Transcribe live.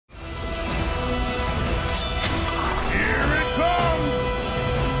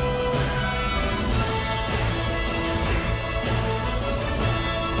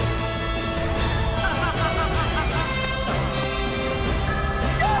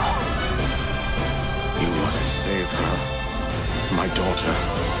must save her. My daughter.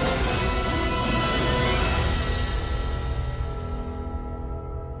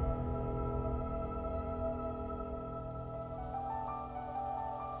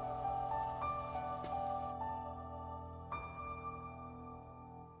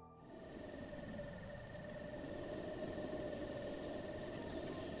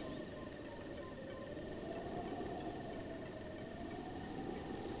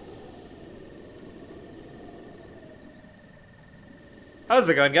 How's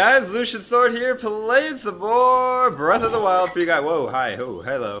it going, guys? Lucian Sword here, playing some more Breath of the Wild for you guys. Whoa, hi, oh,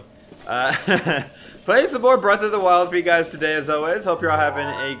 hello. Playing some more Breath of the Wild for you guys today, as always. Hope you're all having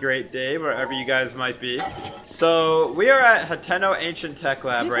a great day, wherever you guys might be. So, we are at Hateno Ancient Tech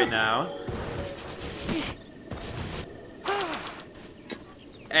Lab right now.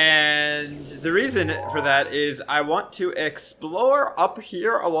 And the reason for that is I want to explore up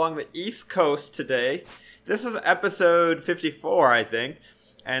here along the East Coast today. This is episode 54, I think,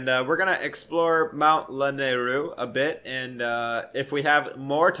 and we're going to explore Mount Lanayru a bit, and if we have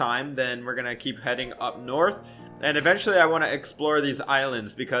more time, then we're going to keep heading up north, and eventually I want to explore these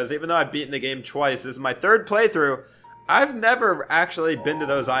islands, because even though I've beaten the game twice, this is my third playthrough, I've never actually been to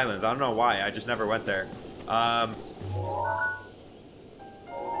those islands. I don't know why, I just never went there.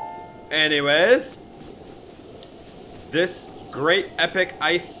 Anyways, this great epic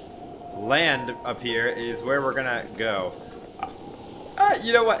ice land up here is where we're gonna go.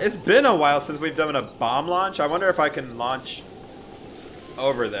 You know what? It's been a while since we've done a bomb launch. I wonder if I can launch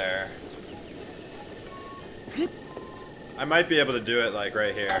over there. I might be able to do it like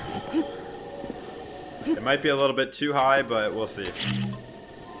right here. It might be a little bit too high, but we'll see.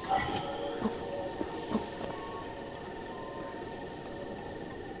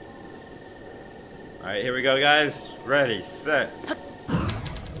 Alright, here we go, guys. Ready, set.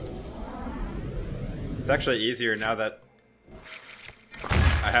 It's actually easier now that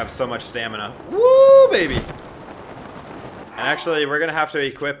I have so much stamina. Woo, baby! And actually, we're gonna have to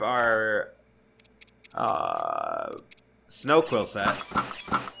equip our snow quill set.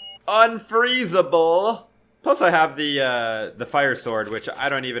 Unfreezable! Plus I have the fire sword, which I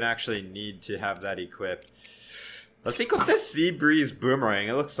don't even actually need to have that equipped. Let's equip this Sea Breeze Boomerang.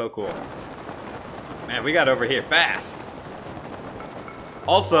 It looks so cool. Man, we got over here fast.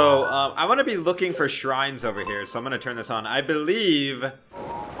 Also, I want to be looking for shrines over here, so I'm going to turn this on. I believe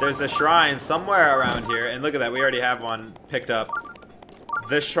there's a shrine somewhere around here, and look at that, we already have one picked up.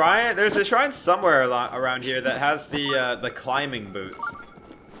 There's a shrine somewhere around here that has the climbing boots.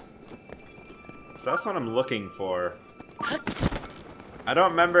 So that's what I'm looking for. I don't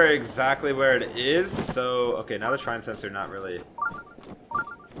remember exactly where it is, so okay, now the shrine sensor not really.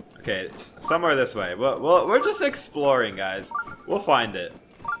 Okay, somewhere this way. Well, we're just exploring, guys. We'll find it.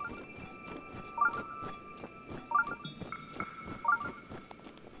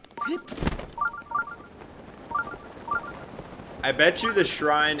 I bet you the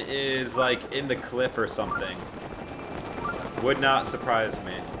shrine is like in the cliff or something. Would not surprise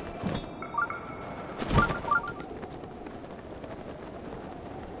me.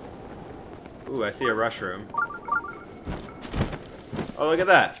 Ooh, I see a rush room. Oh, look at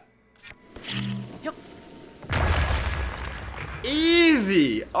that.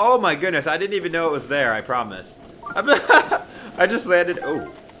 Easy! Oh my goodness, I didn't even know it was there, I promise. I just landed.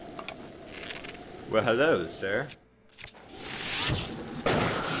 Oh. Well, hello, sir.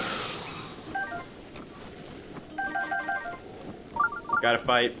 Gotta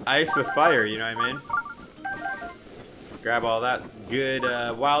fight ice with fire, you know what I mean? Grab all that good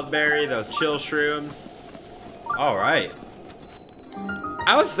wild berry, those chill shrooms. Alright.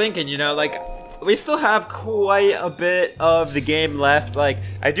 I was thinking, you know, like, we still have quite a bit of the game left. Like,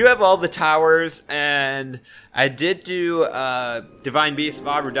 I do have all the towers, and I did do Divine Beast of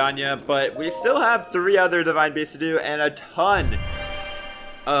Aberdania, but we still have 3 other Divine Beasts to do, and a ton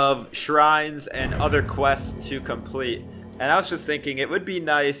of shrines and other quests to complete. And I was just thinking, it would be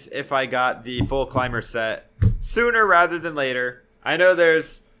nice if I got the full climber set sooner rather than later. I know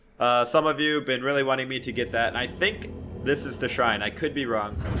there's some of you have been really wanting me to get that, and I think this is the shrine. I could be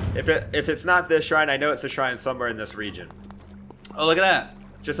wrong. If it's not this shrine, I know it's a shrine somewhere in this region. Oh, look at that.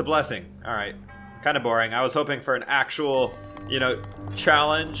 Just a blessing. Alright. Kind of boring. I was hoping for an actual, you know,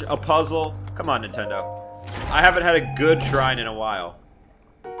 challenge, a puzzle. Come on, Nintendo. I haven't had a good shrine in a while.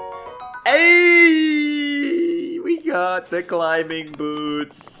 Hey! We got the climbing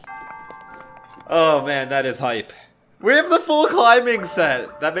boots. Oh, man, that is hype. We have the full climbing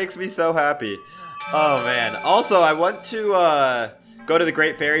set. That makes me so happy. Oh, man. Also, I want to go to the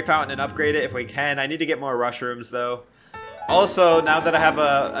Great Fairy Fountain and upgrade it if we can. I need to get more rush rooms, though. Also, now that I have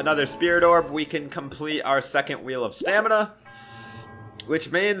another Spirit Orb, we can complete our second Wheel of Stamina.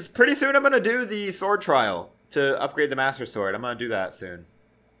 Which means pretty soon I'm going to do the Sword Trial to upgrade the Master Sword. I'm going to do that soon.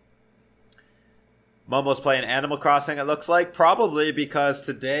 Momo's playing Animal Crossing, it looks like. Probably because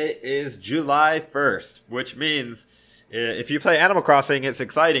today is July 1st. Which means if you play Animal Crossing, it's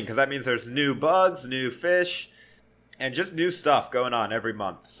exciting. Because that means there's new bugs, new fish, and just new stuff going on every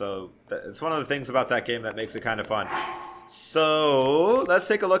month. So it's one of the things about that game that makes it kind of fun. So let's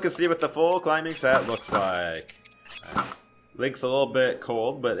take a look and see what the full climbing set looks like. Link's a little bit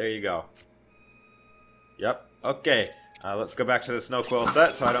cold, but there you go. Yep. Okay. Let's go back to the Snow Quill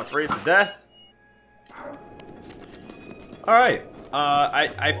set so I don't freeze to death. Alright.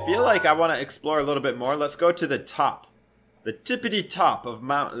 I feel like I want to explore a little bit more. Let's go to the top. The tippity top of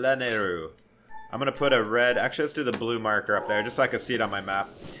Mount Lanayru. I'm going to put a red... Actually, let's do the blue marker up there just so I can see it on my map.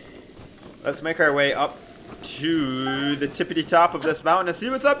 Let's make our way up to the tippity top of this mountain and see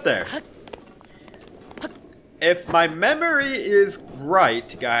what's up there. If my memory is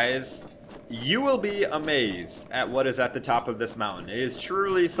right, guys, you will be amazed at what is at the top of this mountain. It is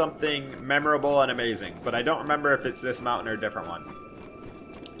truly something memorable and amazing, but I don't remember if it's this mountain or a different one.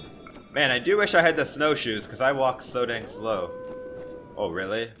 Man, I do wish I had the snowshoes, because I walk so dang slow. Oh,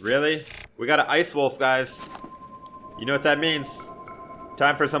 really? Really? We got an ice wolf, guys. You know what that means.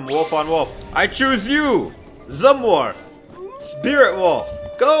 Time for some wolf on wolf. I choose you! Zumwar! Spirit wolf!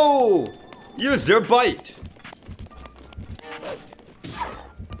 Go! Use your bite!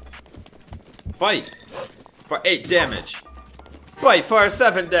 Bite for 8 damage. Bite for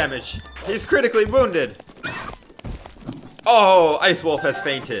 7 damage. He's critically wounded. Oh, Ice Wolf has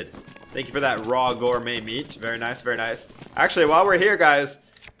fainted. Thank you for that raw gourmet meat. Very nice, very nice. Actually, while we're here, guys,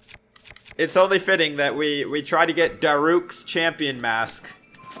 it's only fitting that we try to get Daruk's champion mask.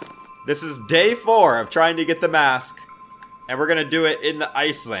 This is day 4 of trying to get the mask. And we're going to do it in the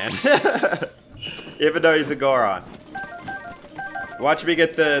Iceland. Even though he's a Goron. Watch me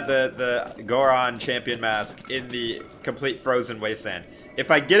get the Goron champion mask in the complete frozen wasteland.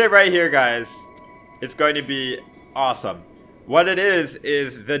 If I get it right here, guys, it's going to be awesome. What it is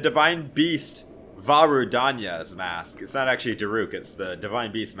the Divine Beast Varudanya's mask. It's not actually Daruk, it's the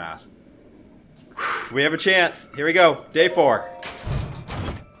Divine Beast mask. We have a chance. Here we go. Day 4.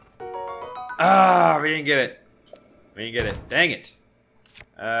 Ah, we didn't get it. We didn't get it. Dang it.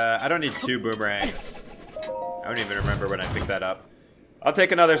 I don't need 2 boomerangs. I don't even remember when I picked that up. I'll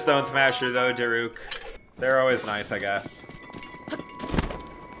take another Stone Smasher, though, Daruk. They're always nice, I guess.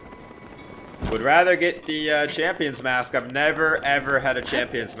 Would rather get the Champion's Mask. I've never, ever had a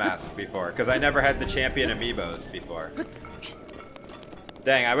Champion's Mask before, because I never had the Champion Amiibos before.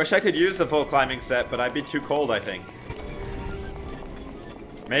 Dang, I wish I could use the full climbing set, but I'd be too cold, I think.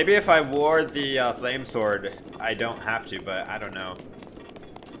 Maybe if I wore the Flame Sword, I don't have to, but I don't know.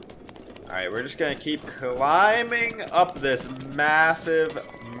 Alright, we're just gonna keep climbing up this massive,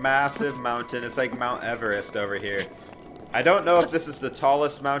 massive mountain. It's like Mount Everest over here. I don't know if this is the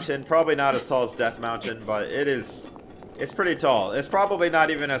tallest mountain. Probably not as tall as Death Mountain, but it's pretty tall. It's probably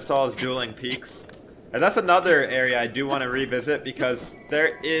not even as tall as Dueling Peaks. And that's another area I do want to revisit because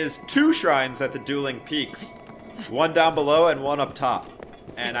there is 2 shrines at the Dueling Peaks. One down below and one up top.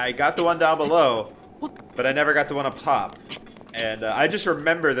 And I got the one down below, but I never got the one up top. And I just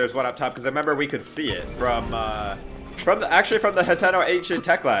remember there's one up top because I remember we could see it from the Hateno Ancient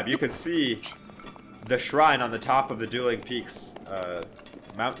Tech Lab. You could see the shrine on the top of the Dueling Peaks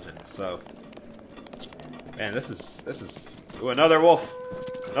mountain. So, man, this is ooh, another wolf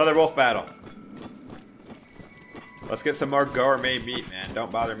battle. Let's get some more gourmet meat, man. Don't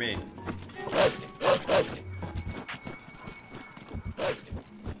bother me.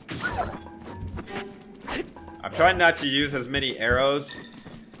 I'm trying not to use as many arrows.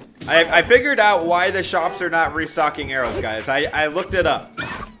 I figured out why the shops are not restocking arrows, guys. I looked it up.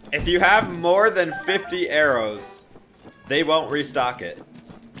 If you have more than 50 arrows, they won't restock it.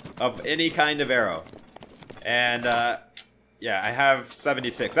 Of any kind of arrow. And, yeah, I have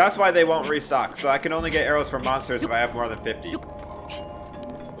 76. That's why they won't restock. So I can only get arrows from monsters if I have more than 50.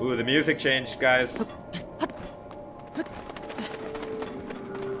 Ooh, the music changed, guys.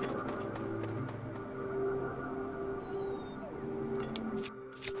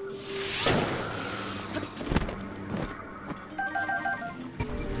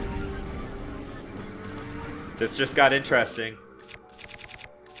 This just got interesting.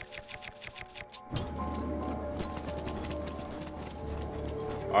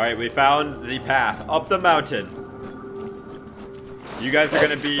 Alright, we found the path up the mountain. You guys are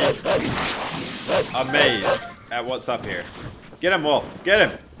gonna be amazed at what's up here. Get him, Wolf. Get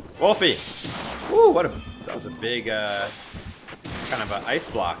him. Wolfie. Woo, what a That was a big, kind of an ice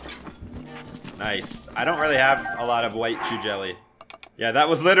block. Nice. I don't really have a lot of white chew jelly. Yeah, that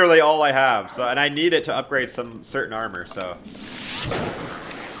was literally all I have. So, and I need it to upgrade some certain armor, so.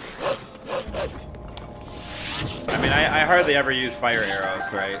 I mean, I hardly ever use fire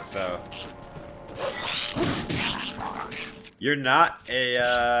arrows, right? So. You're not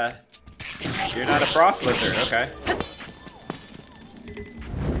a frost lizard, okay.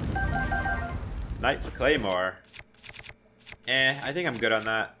 Knight's Claymore. I think I'm good on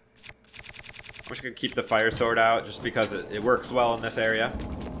that. I'm just gonna keep the fire sword out just because it works well in this area.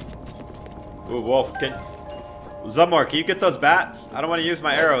 Ooh, Wolf, Zumor, can you get those bats? I don't want to use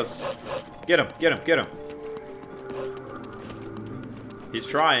my arrows. Get him, get him, get him. He's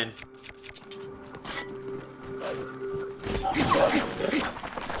trying.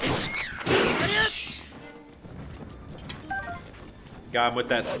 Got him with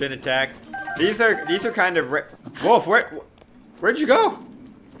that spin attack. These are kind of Wolf, where'd you go?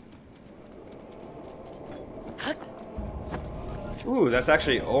 Ooh, that's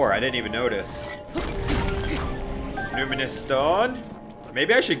actually ore. I didn't even notice. Luminous stone.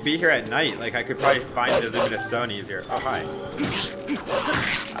 Maybe I should be here at night. Like I could probably find the luminous stone easier. Oh hi.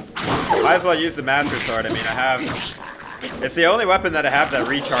 Might as well use the master sword. I mean, I have. It's the only weapon that I have that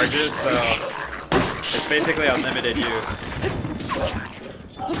recharges, so it's basically unlimited use.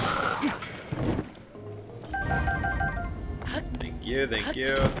 Thank you, thank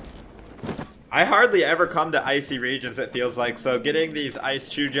you. I hardly ever come to icy regions, it feels like, so getting these ice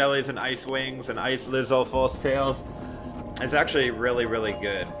chew jellies and ice wings and ice Lizzo false tails is actually really, really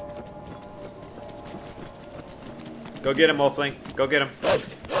good. Go get him, Wolfling. Go get him.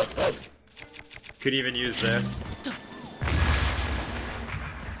 Could even use this.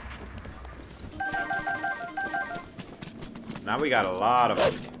 Now we got a lot of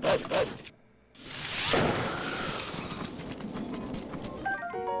them.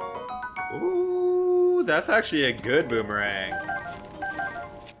 Ooh, that's actually a good boomerang.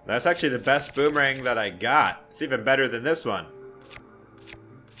 That's actually the best boomerang that I got. It's even better than this one.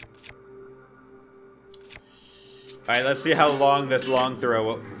 Alright, let's see how long this long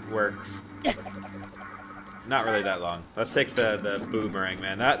throw works. Not really that long. Let's take the boomerang,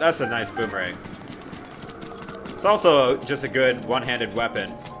 man. That's a nice boomerang. It's also just a good one-handed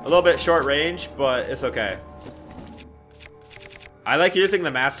weapon. A little bit short range, but it's okay. I like using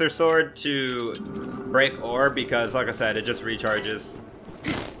the Master Sword to break ore because, like I said, it just recharges.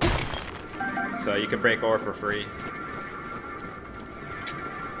 So you can break ore for free.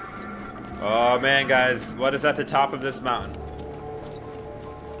 Oh man, guys, what is at the top of this mountain?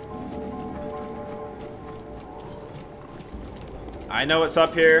 I know it's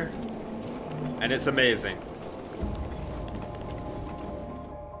up here, and it's amazing.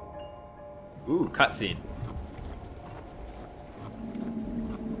 Ooh, cutscene.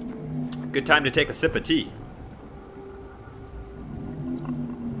 Good time to take a sip of tea.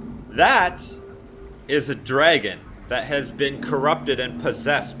 That is a dragon that has been corrupted and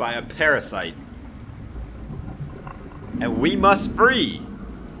possessed by a parasite. And we must free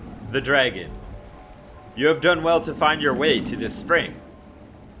the dragon. You have done well to find your way to this spring.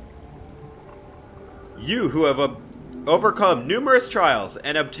 You who have overcome numerous trials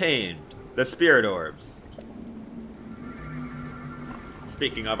and obtained the spirit orbs.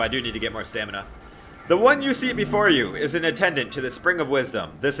 Speaking of, I do need to get more stamina. The one you see before you is an attendant to the Spring of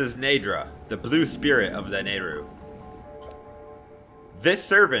Wisdom. This is Naydra, the blue spirit of the Nehru. This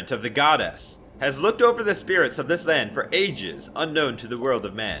servant of the goddess has looked over the spirits of this land for ages, unknown to the world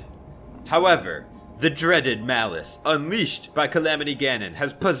of man. However, the dreaded malice unleashed by Calamity Ganon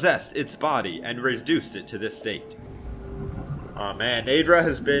has possessed its body and reduced it to this state. Oh man, Naydra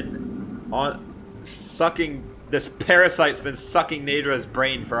has been sucking. This parasite's been sucking Naydra's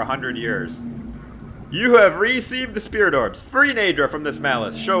brain for 100 years. You have received the spirit orbs. Free Naydra from this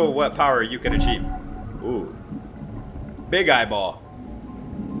malice. Show what power you can achieve. Ooh. Big eyeball.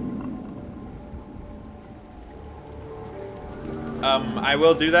 I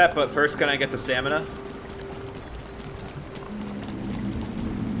will do that, but first can I get the stamina?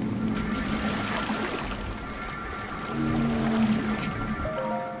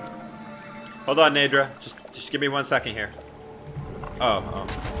 Hold on, Naydra. Just give me 1 second here. Oh,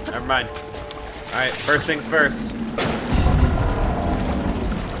 never mind. Alright, first things first.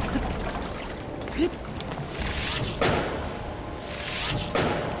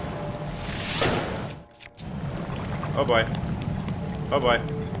 Oh boy. Oh boy.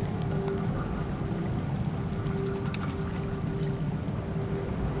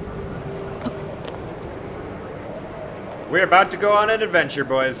 We're about to go on an adventure,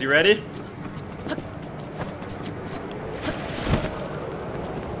 boys. You ready?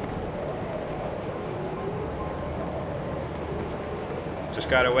 Just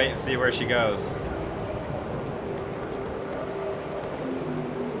gotta wait and see where she goes.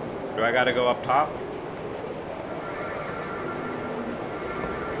 Do I gotta go up top?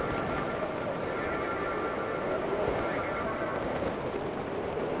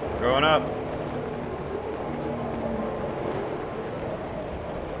 Going up.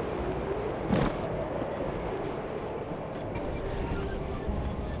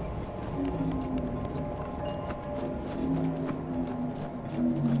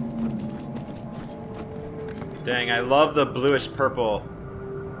 Dang, I love the bluish purple.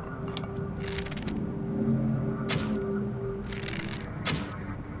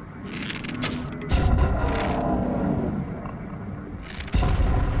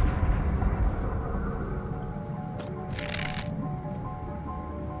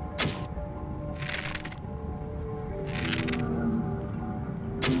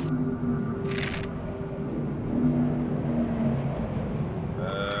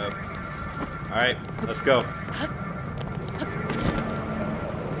 Alright, let's go.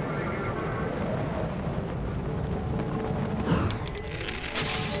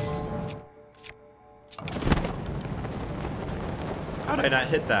 How did I not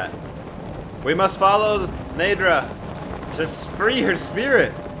hit that? We must follow Naydra to free her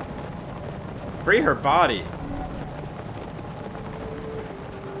spirit. Free her body.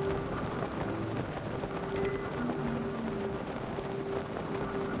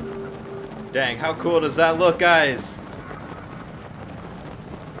 Dang, how cool does that look, guys?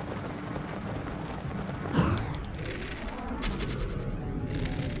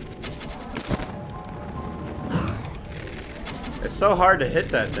 It's so hard to hit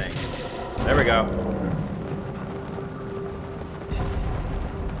that thing. There we go.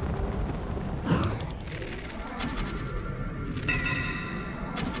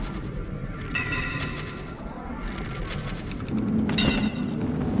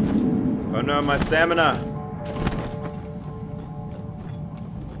 Oh no, my stamina.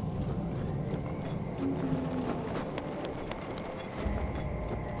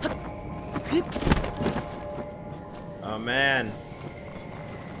 Oh man.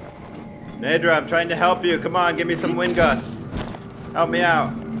 Naydra, I'm trying to help you. Come on, give me some wind gust. Help me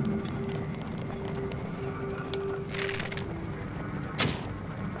out.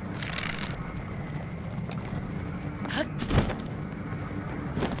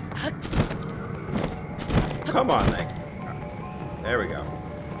 Come on, like, there we go.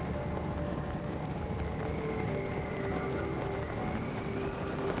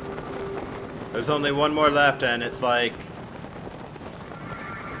 There's only one more left, and it's like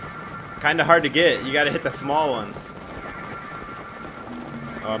kind of hard to get. You got to hit the small ones.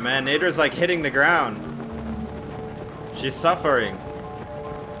 Oh man, Naydra's like hitting the ground. She's suffering,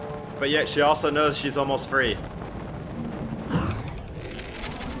 but yet she also knows she's almost free.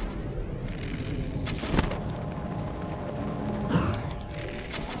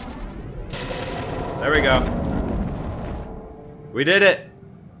 There we go. We did it.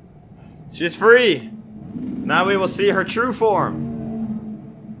 She's free. Now we will see her true form.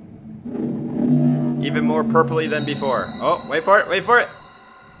 Even more purpley than before. Oh, wait for it, wait for it.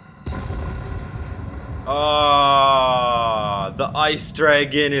 Oh, the ice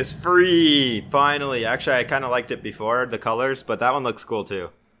dragon is free. Finally. Actually, I kind of liked it before, the colors, but that one looks cool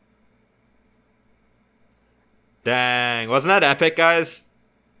too. Dang, wasn't that epic, guys?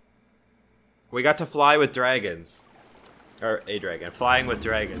 We got to fly with dragons. Or a dragon. Flying with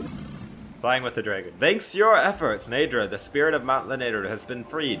dragon. Flying with the dragon. Thanks to your efforts, Naydra, the spirit of Mount Naydra has been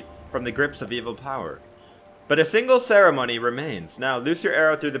freed from the grips of evil power. But a single ceremony remains. Now, loose your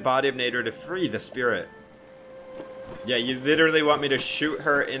arrow through the body of Naydra to free the spirit. Yeah, you literally want me to shoot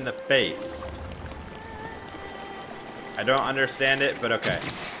her in the face. I don't understand it, but okay.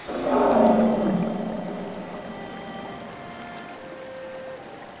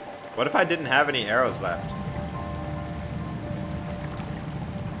 What if I didn't have any arrows left?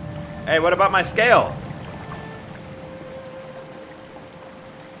 Hey, what about my scale?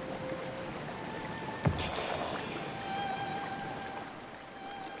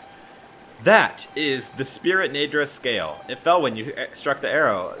 That is the Spirit Naydra scale. It fell when you struck the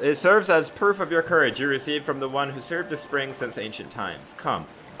arrow. It serves as proof of your courage you received from the one who served the spring since ancient times. Come,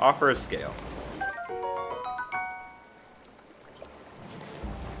 offer a scale.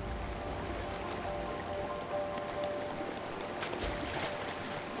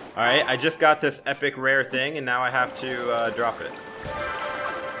 Alright, I just got this epic rare thing, and now I have to drop it.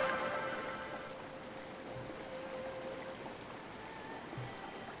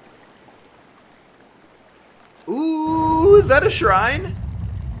 Ooh, is that a shrine?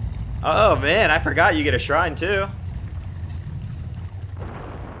 Oh man, I forgot you get a shrine too.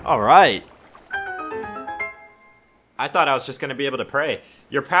 Alright. I thought I was just going to be able to pray.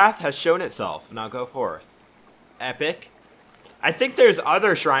 Your path has shown itself. Now go forth. Epic. I think there's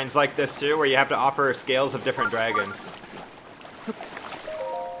other shrines like this too, where you have to offer scales of different dragons.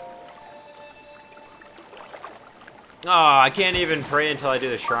 Oh, I can't even pray until I do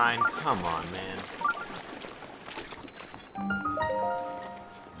the shrine. Come on, man.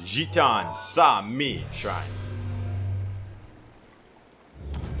 Jitan Sami Shrine.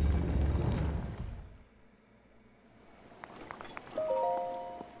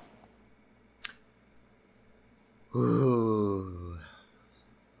 Ooh.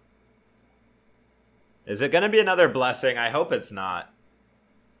 Is it gonna be another blessing? I hope it's not.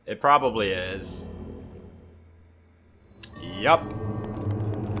 It probably is. Yup.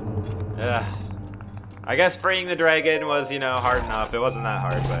 Ugh. I guess freeing the dragon was, you know, hard enough. It wasn't that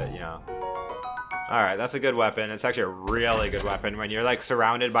hard, but, you know. Alright, that's a good weapon. It's actually a really good weapon. When you're, like,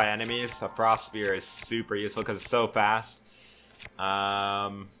 surrounded by enemies, a frost spear is super useful because it's so fast.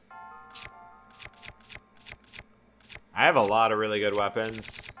 I have a lot of really good weapons.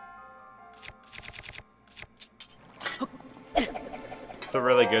 It's a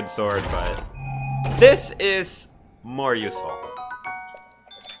really good sword, but this is more useful.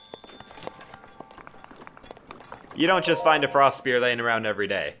 You don't just find a frost spear laying around every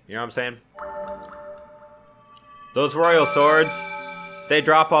day. You know what I'm saying? Those royal swords, they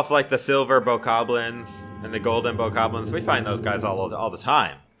drop off like the silver bokoblins and the golden bokoblins. We find those guys all the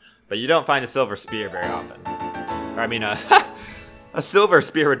time. But you don't find a silver spear very often. Or, I mean, a silver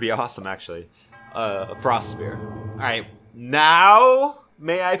spear would be awesome, actually. A frost spear. Alright, now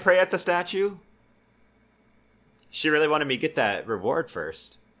may I pray at the statue? She really wanted me to get that reward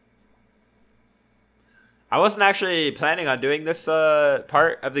first. I wasn't actually planning on doing this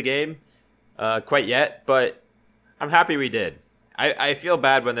part of the game quite yet, but I'm happy we did. I feel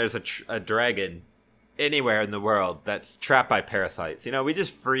bad when there's a dragon anywhere in the world that's trapped by parasites. You know, we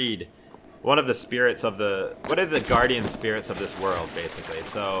just freed one of the spirits of the... What are the guardian spirits of this world, basically?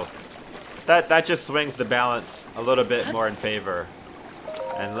 So that just swings the balance a little bit more in favor.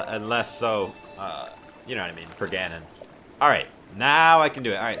 And less so, you know what I mean, for Ganon. Alright, now I can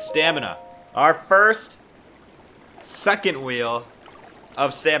do it. Alright, stamina. Our second wheel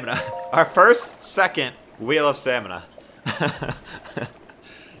of stamina. Our second wheel of stamina.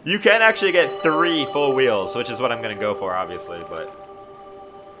 You can actually get 3 full wheels, which is what I'm going to go for, obviously, but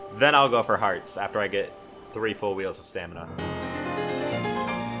then I'll go for hearts after I get 3 full wheels of stamina.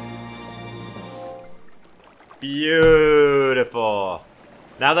 Beautiful.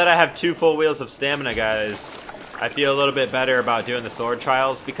 Now that I have 2 full wheels of stamina, guys, I feel a little bit better about doing the sword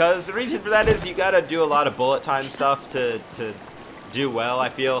trials, because the reason for that is you gotta do a lot of bullet time stuff to do well, I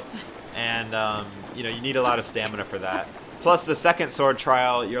feel, and you know, you need a lot of stamina for that. Plus the second sword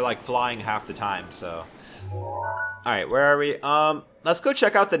trial, you're like flying half the time, so. Alright, where are we? Let's go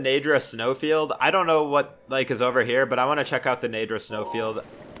check out the Naydra snowfield. I don't know what like is over here, but I want to check out the Naydra snowfield.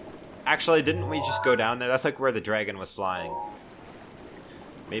 Actually, didn't we just go down there? That's like where the dragon was flying.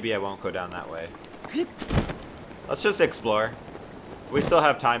 Maybe I won't go down that way. Let's just explore. We still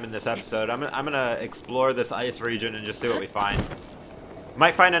have time in this episode. I'm gonna explore this ice region and just see what we find.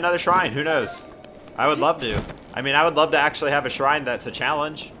 Might find another shrine, who knows? I would love to. I mean, I would love to actually have a shrine that's a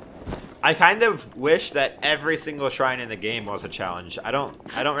challenge. I kind of wish that every single shrine in the game was a challenge. I don't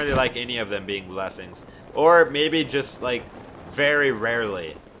really like any of them being blessings. Or maybe just like very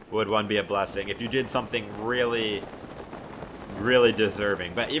rarely would one be a blessing if you did something really, really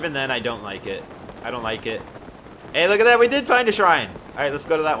deserving. But even then, I don't like it. I don't like it. Hey, look at that. We did find a shrine. All right, let's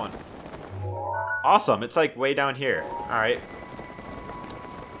go to that one. Awesome. It's like way down here. All right.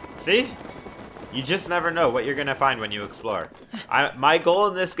 See? You just never know what you're going to find when you explore. My goal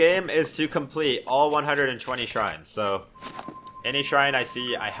in this game is to complete all 120 shrines. So any shrine I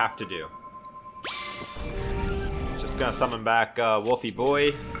see, I have to do. Just going to summon back Wolfie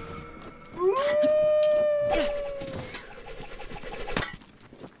Boy.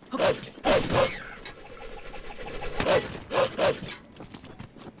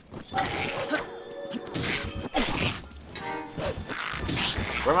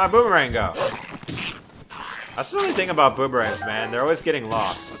 Where'd my boomerang go? That's the only thing about boomerangs, man. They're always getting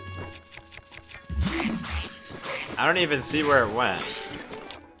lost. I don't even see where it went.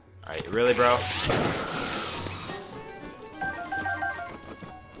 Alright, really, bro?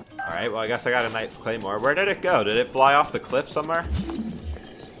 Alright, well, I guess I got a Knight's Claymore. Where did it go? Did it fly off the cliff somewhere?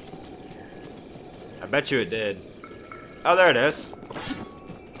 I bet you it did. Oh, there it is.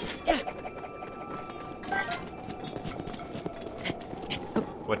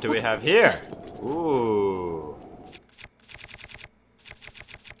 What do we have here? Ooh.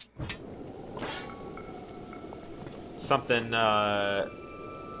 something,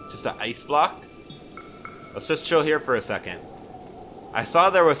 just an ice block? Let's just chill here for a second. I saw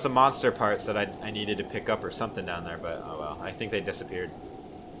there was some monster parts that I needed to pick up or something down there, but oh well. I think they disappeared.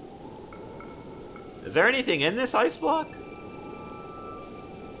 Is there anything in this ice block?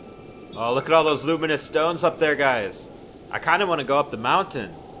 Oh, look at all those luminous stones up there, guys. I kind of want to go up the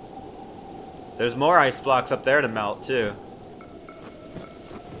mountain. There's more ice blocks up there to melt, too.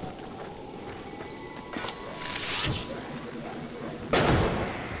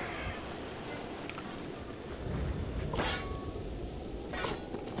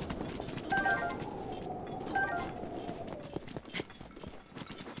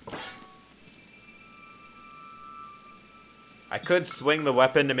 I could swing the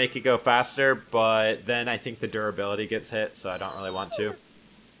weapon to make it go faster, but then I think the durability gets hit, so I don't really want to.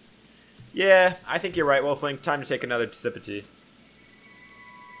 Yeah, I think you're right, Wolfling. Time to take another sip of tea.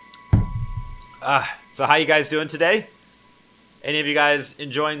 So how you guys doing today? Any of you guys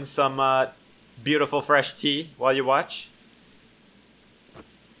enjoying some beautiful fresh tea while you watch?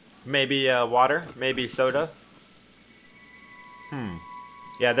 Maybe water? Maybe soda?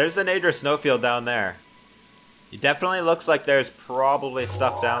 Yeah, there's the Naydra snowfield down there. It definitely looks like there's probably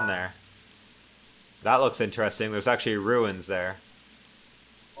stuff down there. That looks interesting. There's actually ruins there.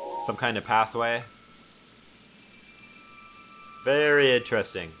 Some kind of pathway. Very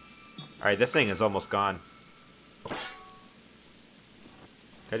interesting. Alright, this thing is almost gone. Can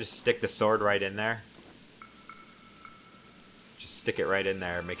I just stick the sword right in there? Just stick it right in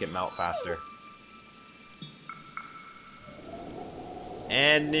there, make it melt faster.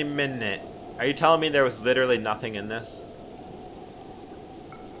 Any minute. Are you telling me there was literally nothing in this?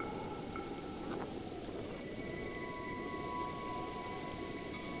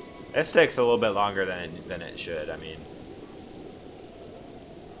 This takes a little bit longer than it should, I mean.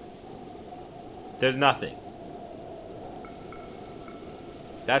 There's nothing.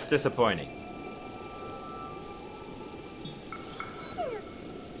 That's disappointing.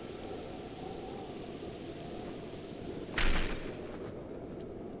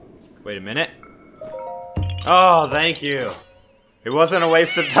 Wait a minute. Oh, thank you. It wasn't a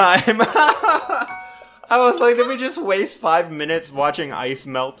waste of time. I was like, did we just waste 5 minutes watching ice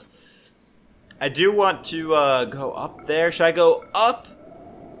melt? I do want to go up there. Should I go up?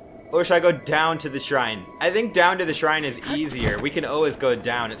 Or should I go down to the shrine? I think down to the shrine is easier. We can always go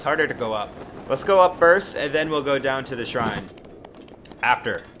down. It's harder to go up. Let's go up first, and then we'll go down to the shrine.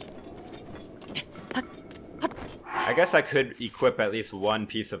 After. I guess I could equip at least one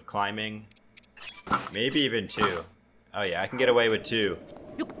piece of climbing. Maybe even two. Oh yeah, I can get away with two.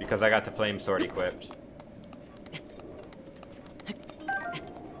 Because I got the flame sword equipped.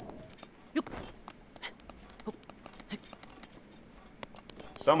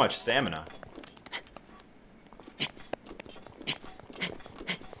 So much stamina.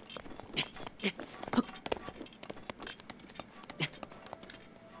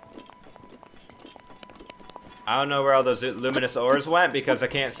 I don't know where all those luminous ores went because I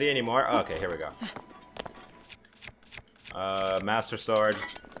can't see anymore. Oh, okay, here we go. Master sword.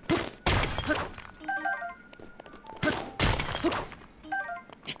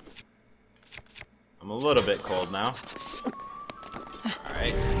 I'm a little bit cold now.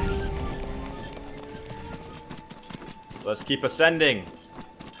 Alright. Let's keep ascending.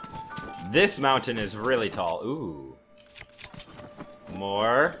 This mountain is really tall. Ooh.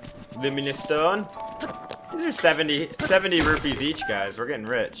 More luminous stone. These are 70 rupees each, guys. We're getting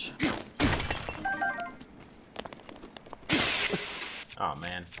rich. Oh,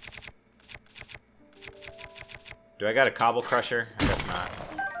 man. Do I got a cobble crusher? I guess not.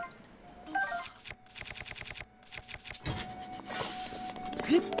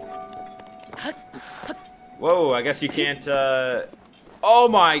 Whoa, I guess you can't, Oh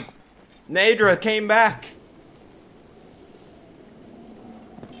my! Naydra came back!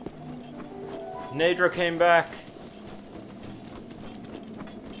 Naydra came back.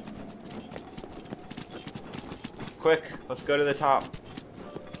 Quick, let's go to the top.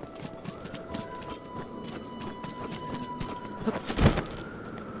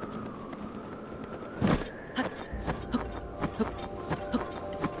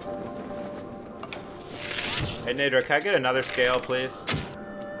 Hey Naydra, can I get another scale, please?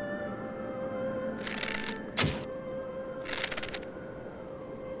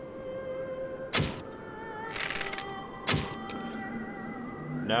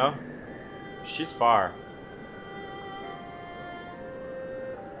 No? She's far.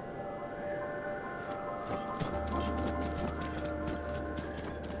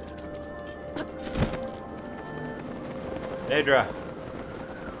 Naydra.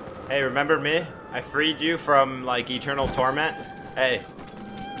 Hey, remember me? I freed you from, like, eternal torment. Hey.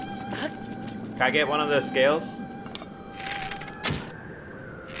 Can I get one of the scales?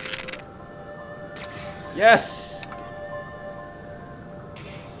 Yes!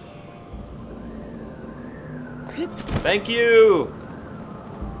 Thank you!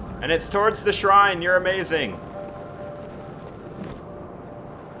 And it's towards the shrine. You're amazing.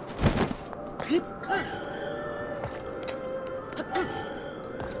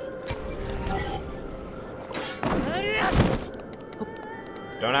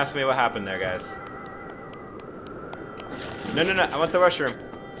 Don't ask me what happened there, guys. No, no, no. I want the mushroom.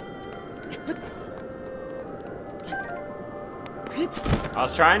 I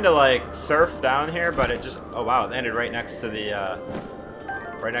was trying to, like, surf down here, but it just... Oh, wow. It ended right next to the,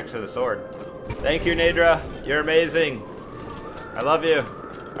 right next to the sword. Thank you, Naydra. You're amazing. I love you.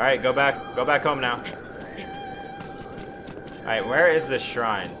 Alright, go back home now. Alright, where is this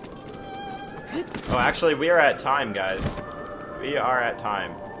shrine? Oh, actually, we are at time, guys. We are at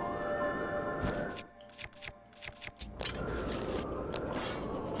time.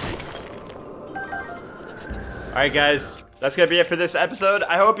 Alright, guys. That's going to be it for this episode.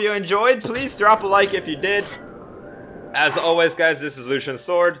 I hope you enjoyed. Please drop a like if you did. As always, guys, this is Lucian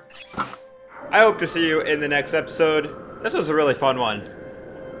Sword. I hope to see you in the next episode. This was a really fun one.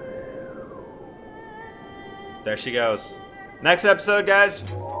 There she goes. Next episode,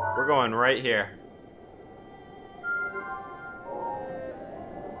 guys, we're going right here.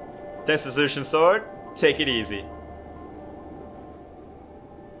 This is Lucian Sword. Take it easy.